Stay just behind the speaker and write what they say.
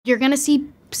You're gonna see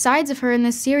sides of her in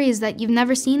this series that you've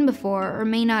never seen before or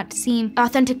may not seem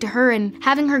authentic to her, and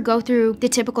having her go through the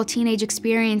typical teenage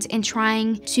experience and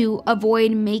trying to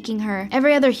avoid making her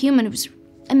every other human was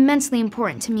immensely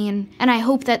important to me, and I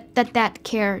hope that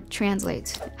care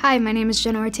translates. Hi, my name is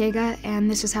Jenna Ortega, and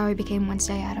this is how I became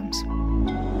Wednesday Addams.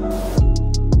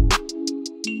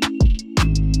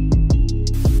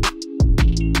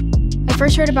 I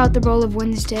first heard about the role of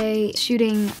Wednesday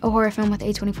shooting a horror film with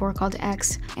A24 called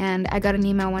X, and I got an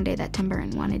email one day that Tim Burton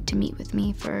wanted to meet with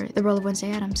me for the role of Wednesday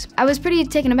Addams. I was pretty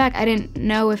taken aback. I didn't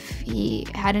know if he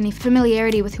had any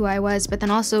familiarity with who I was, but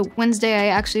then also Wednesday I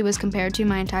actually was compared to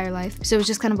my entire life, so it was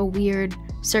just kind of a weird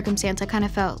circumstance. I kind of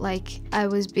felt like I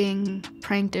was being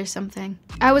pranked or something.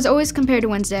 I was always compared to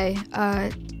Wednesday,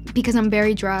 because I'm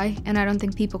very dry, and I don't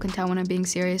think people can tell when I'm being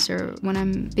serious or when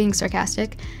I'm being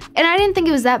sarcastic. And I didn't think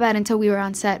it was that bad until we were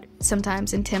on set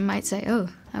sometimes, and Tim might say, oh,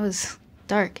 that was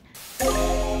dark.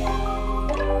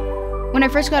 When I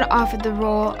first got offered the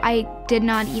role, I did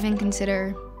not even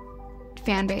consider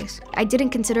fan base. I didn't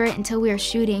consider it until we were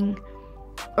shooting,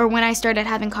 or when I started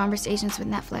having conversations with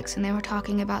Netflix and they were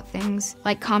talking about things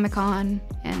like Comic-Con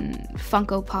and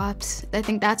Funko Pops. I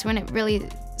think that's when it really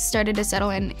started to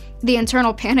settle in. The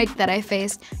internal panic that I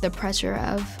faced, the pressure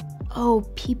of, oh,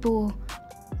 people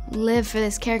live for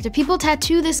this character. People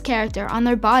tattoo this character on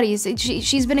their bodies.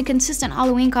 She's been a consistent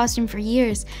Halloween costume for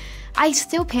years. I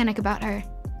still panic about her.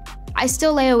 I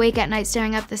still lay awake at night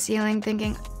staring up the ceiling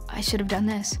thinking, I should have done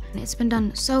this. It's been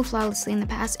done so flawlessly in the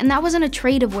past. And that wasn't a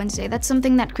trait of Wednesday. That's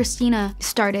something that Christina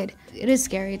started. It is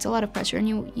scary, it's a lot of pressure, and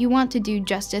you want to do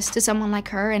justice to someone like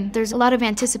her, and there's a lot of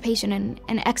anticipation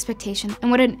and expectation.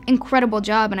 And what an incredible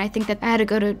job, and I think that I had to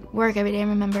go to work every day and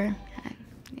remember,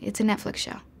 it's a Netflix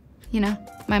show, you know?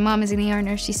 My mom is an ER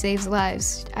nurse, she saves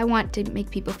lives. I want to make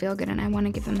people feel good, and I want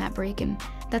to give them that break, and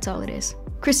that's all it is.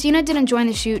 Christina didn't join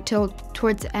the shoot till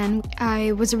towards the end.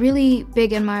 I was a really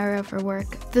big admirer of her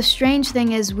work. The strange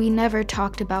thing is we never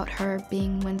talked about her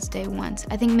being Wednesday once.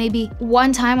 I think maybe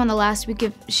one time on the last week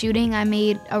of shooting I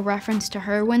made a reference to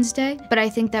her Wednesday, but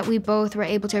I think that we both were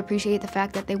able to appreciate the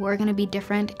fact that they were gonna be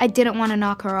different. I didn't want to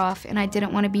knock her off, and I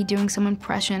didn't want to be doing some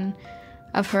impression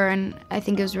of her, and I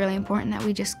think it was really important that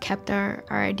we just kept our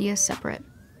ideas separate.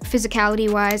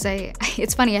 Physicality-wise,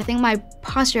 it's funny, I think my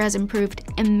posture has improved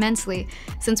immensely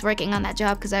since working on that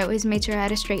job because I always made sure I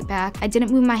had a straight back. I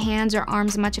didn't move my hands or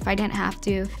arms much if I didn't have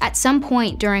to. At some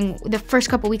point during the first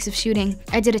couple weeks of shooting,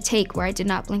 I did a take where I did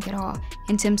not blink at all,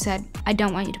 and Tim said, I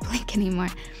don't want you to blink anymore.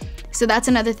 So that's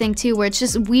another thing too, where it's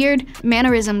just weird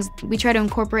mannerisms. We try to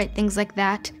incorporate things like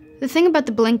that. The thing about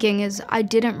the blinking is I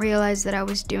didn't realize that I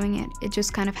was doing it. It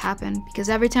just kind of happened because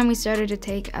every time we started to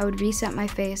take, I would reset my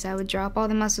face, I would drop all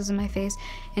the muscles in my face,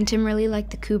 and Tim really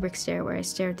liked the Kubrick stare where I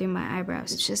stared through my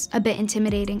eyebrows. It's just a bit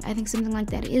intimidating. I think something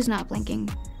like that is not blinking.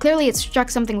 Clearly it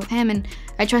struck something with him, and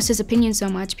I trust his opinion so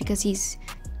much because he's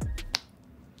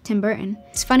Tim Burton.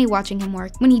 It's funny watching him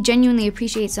work. When he genuinely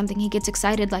appreciates something, he gets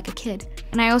excited like a kid.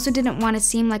 And I also didn't want to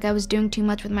seem like I was doing too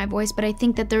much with my voice, but I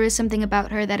think that there is something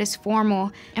about her that is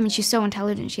formal. I mean, she's so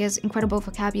intelligent. She has incredible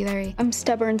vocabulary. I'm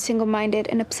stubborn, single-minded,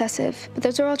 and obsessive, but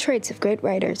those are all traits of great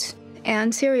writers.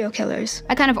 And serial killers.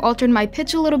 I kind of altered my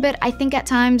pitch a little bit, I think at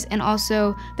times, and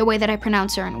also the way that I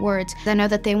pronounce certain words. I know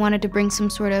that they wanted to bring some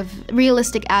sort of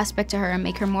realistic aspect to her and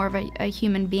make her more of a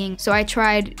human being. So I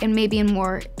tried, and maybe in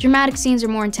more dramatic scenes or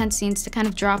more intense scenes, to kind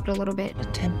of drop it a little bit.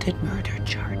 Attempted murder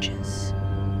charges.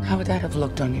 How would that have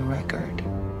looked on your record?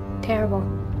 Terrible.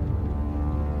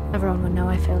 Everyone would know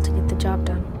I failed to get the job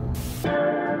done.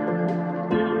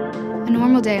 A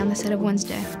normal day on the set of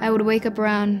Wednesday. I would wake up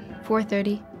around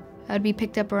 4:30. I would be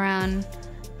picked up around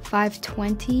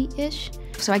 5:20-ish.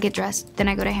 So I get dressed, then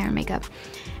I go to hair and makeup.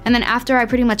 And then after, I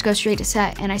pretty much go straight to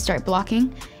set and I start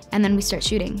blocking, and then we start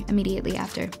shooting immediately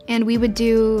after. And we would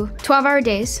do 12-hour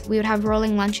days. We would have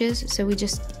rolling lunches, so we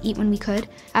just eat when we could.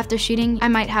 After shooting, I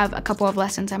might have a couple of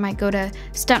lessons. I might go to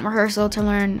stunt rehearsal to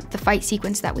learn the fight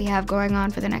sequence that we have going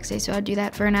on for the next day, so I'd do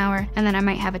that for an hour. And then I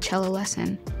might have a cello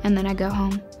lesson, and then I go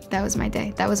home. That was my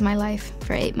day. That was my life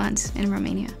for 8 months in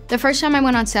Romania. The first time I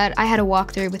went on set, I had a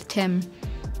walkthrough with Tim.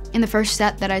 And the first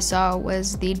set that I saw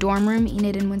was the dorm room,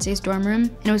 Enid and Wednesday's dorm room,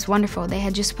 and it was wonderful. They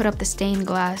had just put up the stained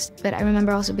glass, but I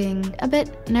remember also being a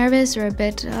bit nervous or a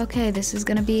bit, okay, this is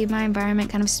gonna be my environment,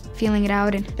 kind of feeling it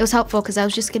out, and it was helpful because I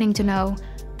was just getting to know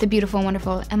the beautiful,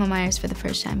 wonderful Emma Myers for the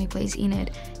first time. He plays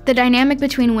Enid. The dynamic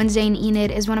between Wednesday and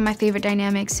Enid is one of my favorite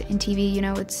dynamics in TV. You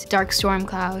know, it's dark storm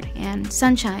cloud and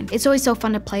sunshine. It's always so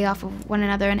fun to play off of one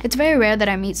another, and it's very rare that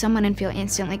I meet someone and feel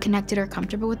instantly connected or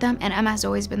comfortable with them, and Emma has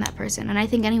always been that person, and I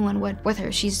think anyone would with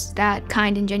her. She's that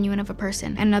kind and genuine of a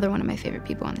person, and another one of my favorite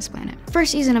people on this planet.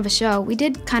 First season of a show, we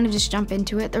did kind of just jump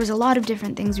into it. There was a lot of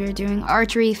different things we were doing: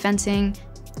 archery, fencing,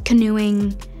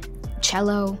 canoeing,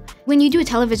 cello. When you do a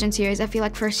television series, I feel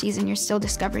like first season you're still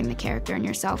discovering the character and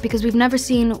yourself, because we've never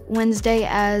seen Wednesday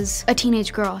as a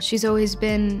teenage girl. She's always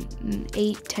been an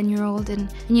 8-10-year-old,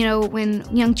 and you know, when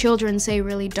young children say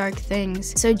really dark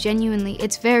things so genuinely,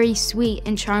 it's very sweet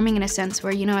and charming in a sense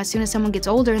where, you know, as soon as someone gets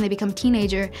older and they become a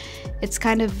teenager, it's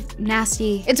kind of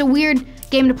nasty. It's a weird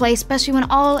game to play, especially when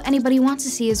all anybody wants to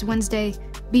see is Wednesday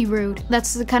be rude.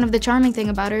 That's the charming thing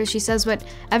about her. She says what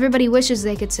everybody wishes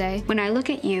they could say. When I look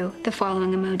at you, the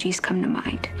following emojis come to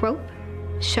mind: rope,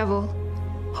 shovel,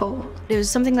 hole. It was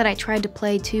something that I tried to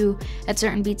play too at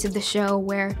certain beats of the show,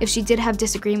 where if she did have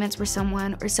disagreements with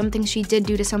someone or something she did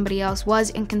do to somebody else was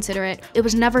inconsiderate, it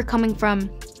was never coming from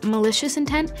malicious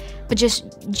intent, but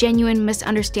just genuine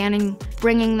misunderstanding,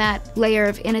 bringing that layer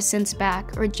of innocence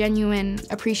back, or genuine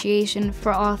appreciation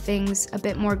for all things a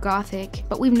bit more gothic.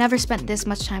 But we've never spent this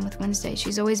much time with Wednesday.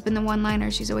 She's always been the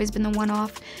one-liner, she's always been the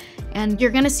one-off, and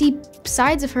you're gonna see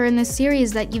sides of her in this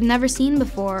series that you've never seen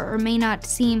before or may not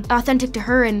seem authentic to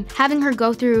her, and having her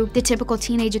go through the typical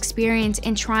teenage experience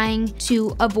and trying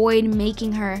to avoid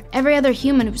making her every other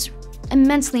human was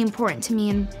immensely important to me,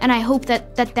 and I hope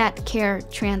that care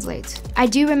translates. I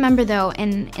do remember though,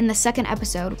 in the second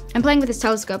episode, I'm playing with this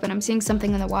telescope and I'm seeing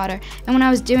something in the water, and when I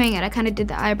was doing it, I kind of did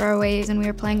the eyebrow waves and we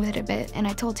were playing with it a bit, and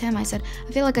I told Tim, I said,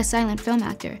 I feel like a silent film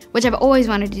actor, which I've always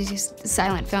wanted to do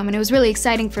silent film, and it was really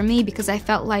exciting for me because I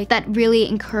felt like that really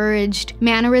encouraged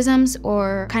mannerisms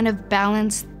or kind of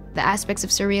balanced the aspects of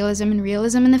surrealism and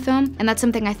realism in the film, and that's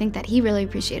something I think that he really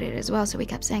appreciated as well. So we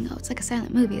kept saying, oh, it's like a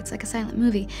silent movie, it's like a silent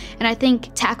movie. And I think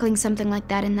tackling something like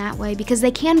that in that way, because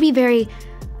they can be very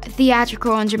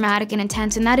theatrical and dramatic and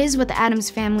intense, and that is what the Addams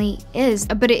family is,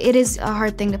 but it is a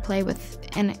hard thing to play with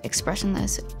an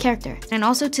expressionless character. And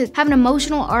also to have an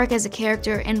emotional arc as a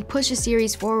character and push a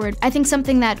series forward. I think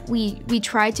something that we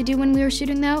tried to do when we were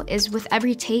shooting though is with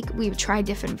every take we would try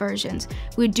different versions.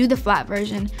 We would do the flat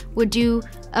version, we'd do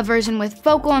a version with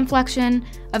vocal inflection,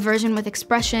 a version with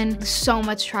expression, so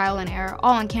much trial and error,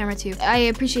 all on camera too. I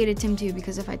appreciated Tim too,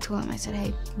 because if I told him, I said,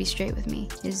 hey, be straight with me,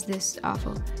 is this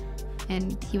awful?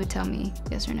 And he would tell me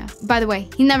yes or no. By the way,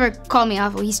 he never called me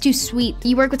awful. He's too sweet.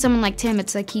 You work with someone like Tim,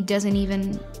 it's like he doesn't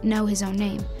even know his own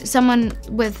name. Someone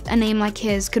with a name like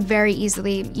his could very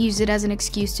easily use it as an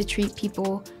excuse to treat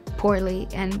people poorly,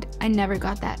 and I never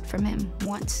got that from him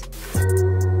once.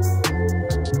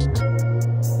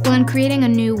 Well, in creating a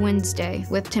new Wednesday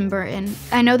with Tim Burton,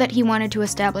 I know that he wanted to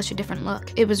establish a different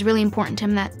look. It was really important to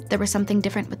him that there was something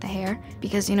different with the hair,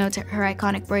 because, you know, it's her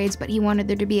iconic braids, but he wanted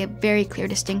there to be a very clear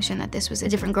distinction that this was a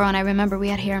different girl. And I remember we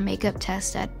had hair and makeup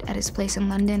tests at his place in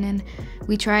London, and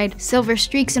we tried silver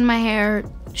streaks in my hair,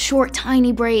 short,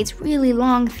 tiny braids, really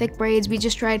long, thick braids. We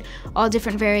just tried all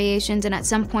different variations, and at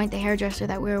some point, the hairdresser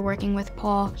that we were working with,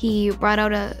 Paul, he brought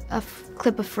out a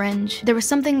clip of fringe. There was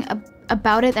something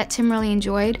about it that Tim really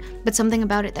enjoyed, but something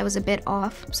about it that was a bit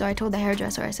off. So I told the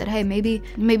hairdresser, I said, hey, maybe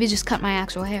just cut my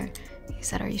actual hair. He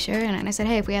said, are you sure? And I said,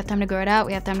 hey, if we have time to grow it out,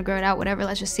 we have time to grow it out, whatever,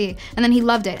 let's just see. And then he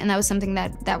loved it, and that was something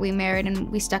that we married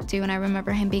and we stuck to, and I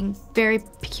remember him being very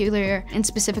peculiar and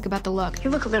specific about the look. You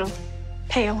look a little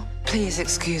pale. Please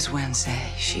excuse Wednesday.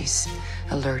 She's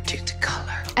allergic to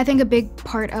color. I think a big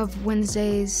part of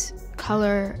Wednesday's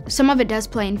color, some of it does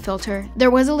play in filter.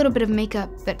 There was a little bit of makeup,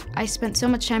 but I spent so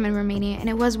much time in Romania, and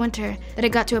it was winter, that it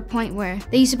got to a point where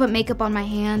they used to put makeup on my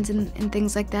hands and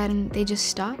things like that, and they just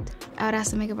stopped. I would ask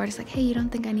the makeup artist, like, hey, you don't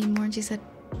think I need more? And she said,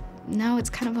 no, it's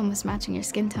kind of almost matching your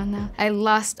skin tone now. I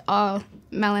lost all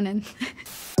melanin.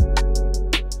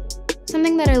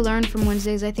 Something that I learned from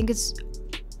Wednesdays, I think it's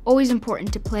always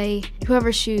important to play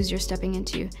whoever's shoes you're stepping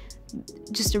into,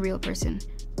 just a real person.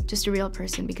 Just a real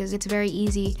person, because it's very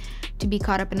easy to be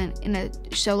caught up in a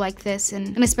show like this,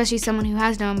 and especially someone who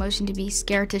has no emotion, to be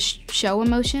scared to show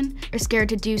emotion or scared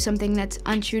to do something that's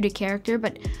untrue to character.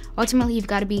 But ultimately you've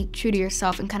got to be true to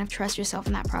yourself and kind of trust yourself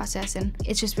in that process, and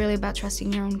it's just really about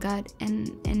trusting your own gut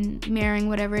and mirroring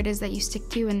whatever it is that you stick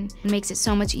to, and it makes it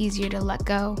so much easier to let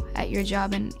go at your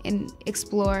job and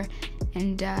explore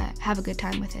and have a good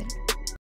time with it.